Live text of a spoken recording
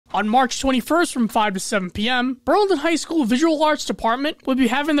On March 21st from 5 to 7 p.m., Burlington High School Visual Arts Department will be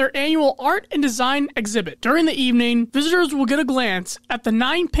having their annual Art and Design exhibit. During the evening, visitors will get a glance at the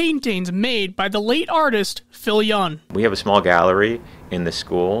 9 paintings made by the late artist Phil Young. We have a small gallery in the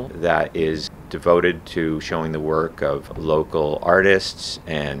school that is devoted to showing the work of local artists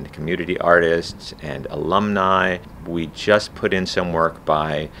and community artists and alumni. We just put in some work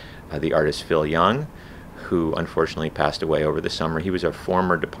by the artist Phil Young, who unfortunately passed away over the summer. He was a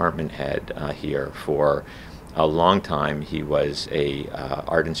former department head here for a long time. He was a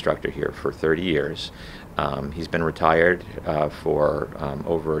art instructor here for 30 years. He's been retired for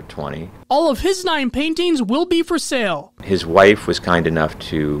over 20. All of his 9 paintings will be for sale. His wife was kind enough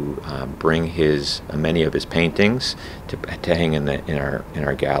to bring many of his paintings to hang in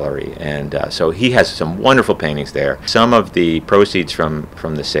our gallery, and so he has some wonderful paintings there. Some of the proceeds from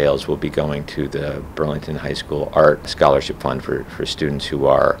the sales will be going to the Burlington High School Art Scholarship Fund for students who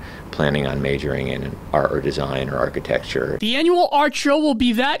are planning on majoring in art or design or architecture. The annual art show will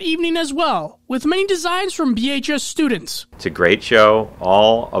be that evening as well, with many designs from BHS students. It's a great show.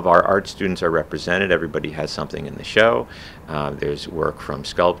 All of our art students are represented. Everybody has something in the show. There's work from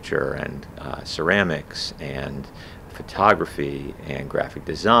sculpture and ceramics and photography and graphic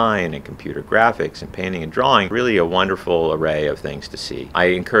design and computer graphics and painting and drawing. Really a wonderful array of things to see. I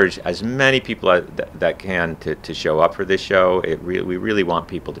encourage as many people that can to show up for this show. We really want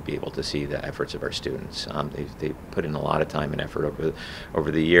people to be able to see the efforts of our students. They've put in a lot of time and effort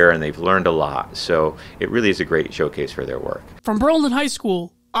over the year, and they've learned a lot. So it really is a great showcase for their work. From Burlington High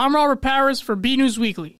School, I'm Robert Paris for BNEWS Weekly.